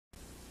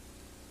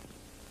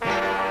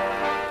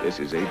This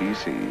is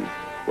ABC,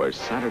 where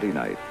Saturday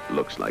night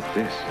looks like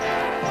this.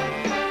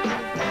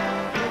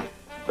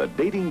 The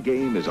dating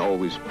game is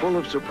always full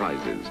of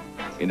surprises,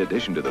 in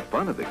addition to the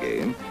fun of the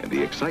game and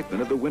the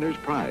excitement of the winner's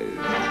prize.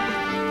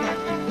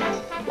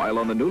 While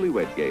on the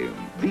Newlywed Game,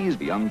 these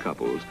young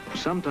couples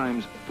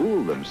sometimes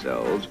fool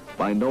themselves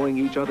by knowing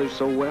each other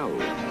so well.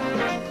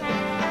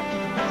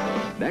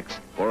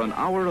 Next, for an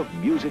hour of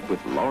music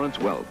with Lawrence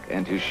Welk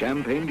and his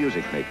Champagne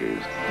Music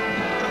Makers,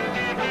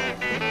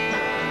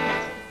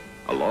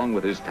 along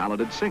with his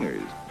talented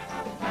singers,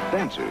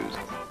 dancers,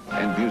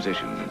 and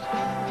musicians.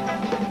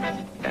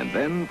 And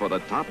then for the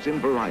tops in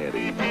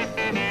variety,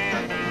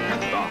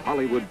 the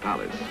Hollywood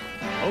Palace.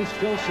 Host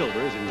Phil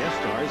Silvers and guest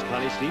stars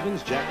Connie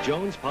Stevens, Jack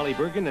Jones, Polly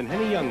Bergen, and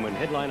Henny Youngman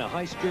headline a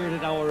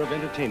high-spirited hour of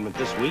entertainment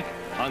this week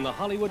on the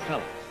Hollywood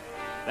Palace.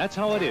 That's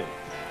how it is.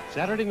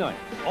 Saturday night,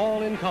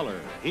 all in color,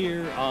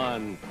 here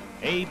on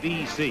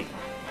ABC.